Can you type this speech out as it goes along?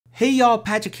Hey y'all,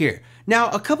 Patrick here.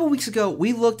 Now, a couple weeks ago,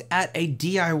 we looked at a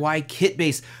DIY kit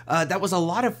bass that was a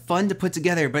lot of fun to put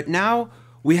together, but now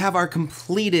we have our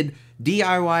completed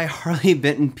DIY Harley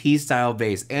Benton P-style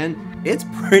bass, and it's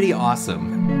pretty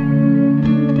awesome.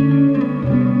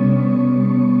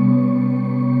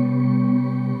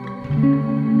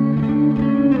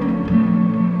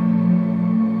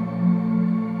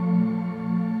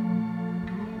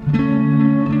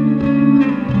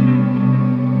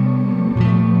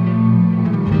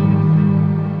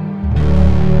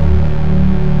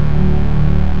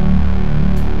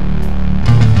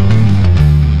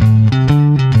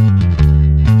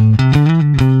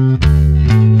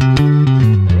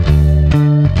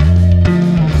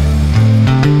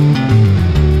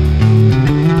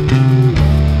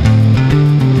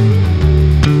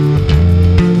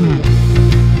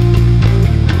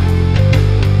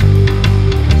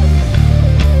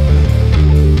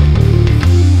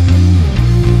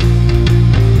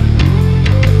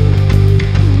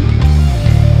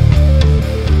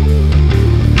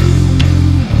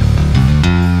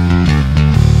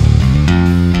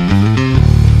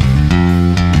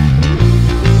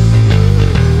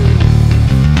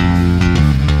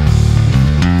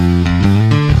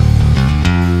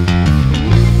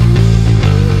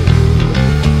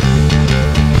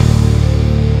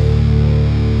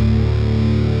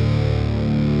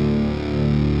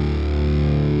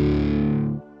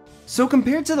 So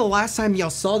compared to the last time y'all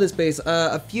saw this bass,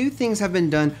 a few things have been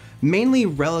done, mainly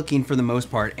relicing for the most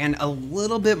part, and a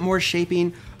little bit more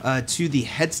shaping to the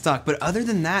headstock. But other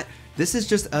than that, this is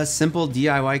just a simple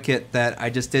DIY kit that I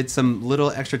just did some little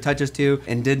extra touches to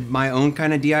and did my own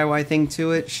kind of DIY thing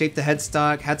to it, shaped the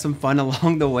headstock, had some fun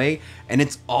along the way, and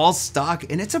it's all stock,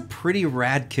 and it's a pretty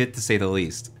rad kit to say the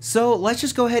least. So let's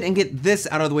just go ahead and get this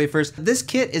out of the way first. This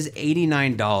kit is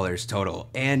 $89 total,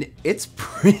 and it's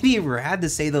pretty rad to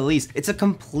say the least. It's a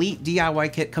complete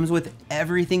DIY kit, comes with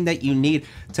everything that you need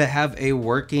to have a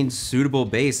working, suitable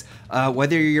bass.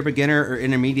 Whether you're a beginner or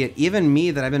intermediate, even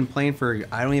me that I've been playing for,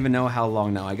 I don't even know how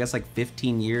long now, I guess like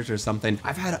 15 years or something,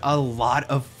 I've had a lot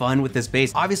of fun with this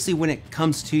bass. Obviously, when it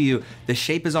comes to you, the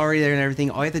shape is already there and everything.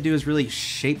 All you have to do is really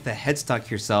shape the headstock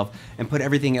yourself and put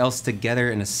everything else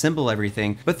together and assemble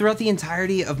everything. But throughout the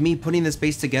entirety of me putting this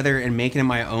bass together and making it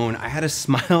my own, I had a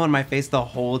smile on my face the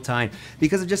whole time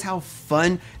because of just how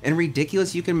fun and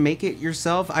ridiculous you can make it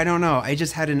yourself. I don't know, I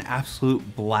just had an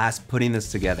absolute blast putting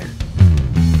this together.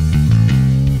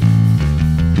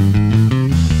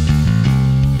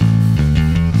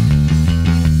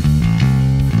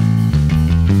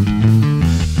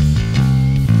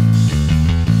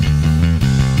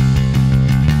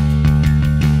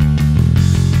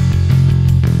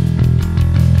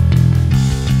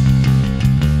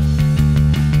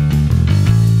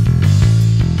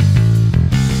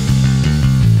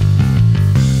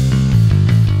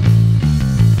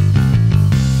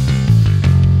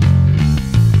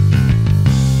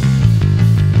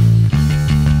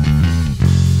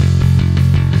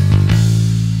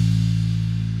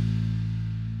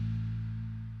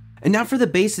 And now for the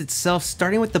bass itself,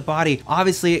 starting with the body.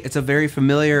 Obviously, it's a very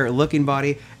familiar looking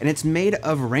body, and it's made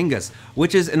of Rengas,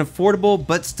 which is an affordable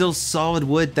but still solid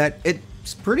wood that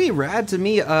it's pretty rad to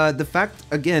me. The fact,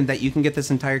 again, that you can get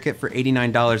this entire kit for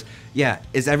 $89. Yeah,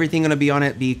 is everything gonna be on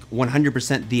it be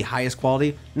 100% the highest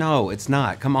quality? No, it's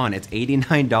not. Come on, it's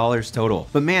 $89 total.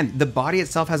 But man, the body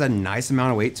itself has a nice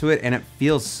amount of weight to it, and it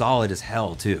feels solid as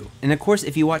hell too. And of course,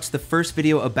 if you watched the first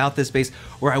video about this bass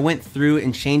where I went through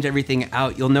and changed everything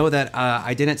out, you'll know that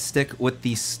I didn't stick with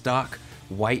the stock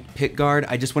white pick guard.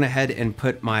 I just went ahead and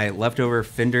put my leftover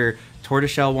Fender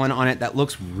tortoiseshell one on it that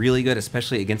looks really good,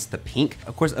 especially against the pink.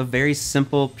 Of course, a very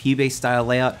simple P-bass style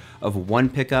layout of one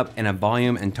pickup and a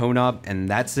volume and tone knob, and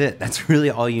that's it. That's really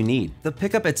all you need. The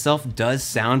pickup itself does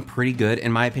sound pretty good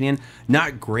in my opinion.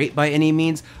 Not great by any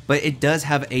means, but it does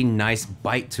have a nice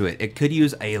bite to it. It could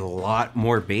use a lot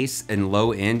more bass and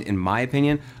low end in my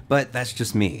opinion, but that's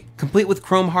just me. Complete with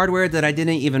chrome hardware that I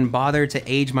didn't even bother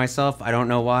to age myself. I don't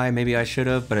know why, maybe I should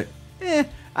have, but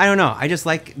I don't know. I just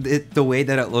like the way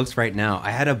that it looks right now.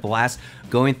 I had a blast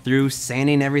going through,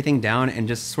 sanding everything down, and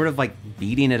just sort of like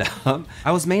beating it up.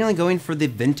 I was mainly going for the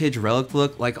vintage relic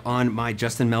look like on my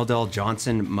Justin Meldal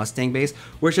Johnson Mustang bass,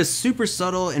 where it's just super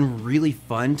subtle and really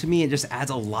fun to me. It just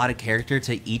adds a lot of character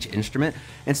to each instrument.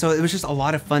 And so it was just a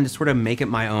lot of fun to sort of make it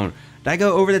my own. Did I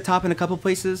go over the top in a couple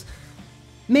places?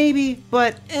 Maybe,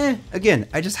 but again,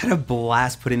 I just had a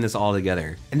blast putting this all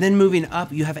together. And then moving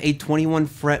up, you have a 21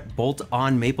 fret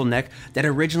bolt-on maple neck that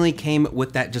originally came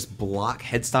with that just block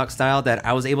headstock style that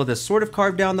I was able to sort of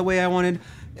carve down the way I wanted.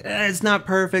 It's not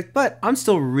perfect, but I'm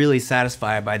still really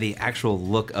satisfied by the actual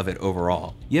look of it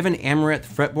overall. You have an amaranth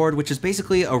fretboard, which is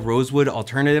basically a rosewood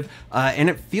alternative, and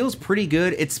it feels pretty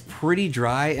good. It's pretty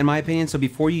dry in my opinion, so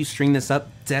before you string this up,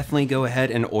 definitely go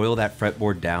ahead and oil that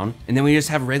fretboard down. And then we just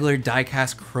have regular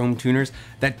die-cast chrome tuners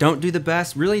that don't do the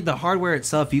best. Really, the hardware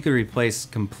itself you could replace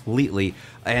completely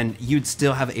and you'd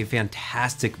still have a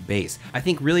fantastic bass. I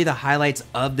think really the highlights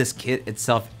of this kit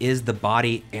itself is the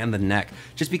body and the neck,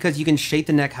 just because you can shape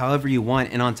the neck however you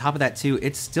want, and on top of that too,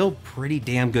 it's still pretty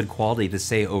damn good quality to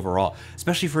say overall,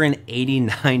 especially for an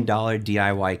 $89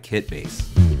 DIY kit bass.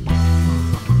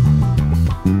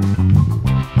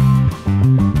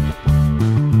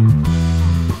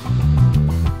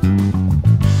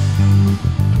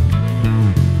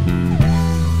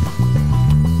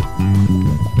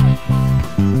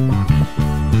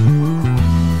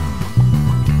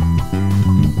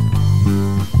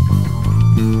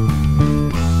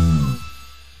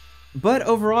 But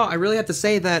overall, I really have to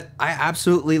say that I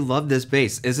absolutely love this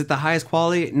bass. Is it the highest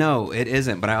quality? No, it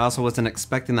isn't, but I also wasn't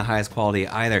expecting the highest quality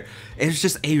either. It's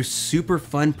just a super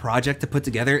fun project to put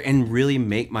together and really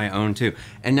make my own too.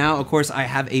 And now, of course, I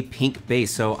have a pink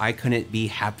bass, so I couldn't be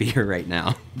happier right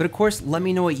now. But of course, let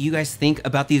me know what you guys think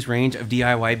about these range of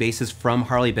DIY basses from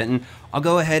Harley Benton. I'll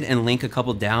go ahead and link a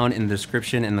couple down in the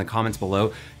description and the comments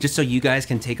below, just so you guys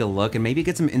can take a look and maybe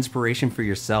get some inspiration for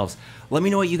yourselves. Let me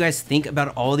know what you guys think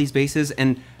about all of these basses,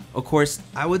 and of course,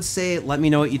 I would say let me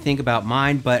know what you think about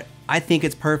mine, but I think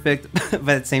it's perfect, but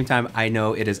at the same time, I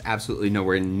know it is absolutely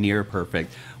nowhere near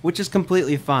perfect, which is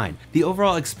completely fine. The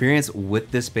overall experience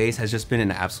with this bass has just been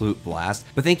an absolute blast.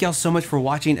 But thank y'all so much for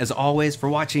watching, as always, for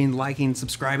watching, liking,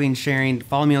 subscribing, sharing,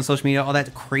 follow me on social media, all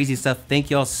that crazy stuff. Thank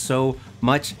y'all so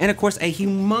much. And of course, a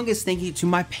humongous thank you to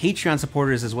my Patreon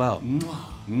supporters as well.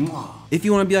 If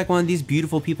you want to be like one of these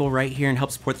beautiful people right here and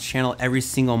help support the channel every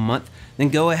single month, then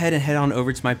go ahead and head on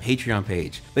over to my Patreon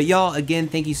page. But y'all, again,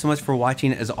 thank you so much for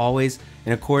watching as always.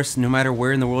 And of course, no matter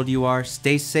where in the world you are,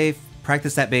 stay safe,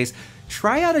 practice that bass,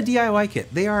 try out a DIY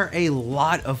kit. They are a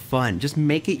lot of fun. Just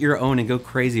make it your own and go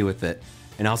crazy with it.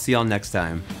 And I'll see y'all next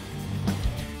time.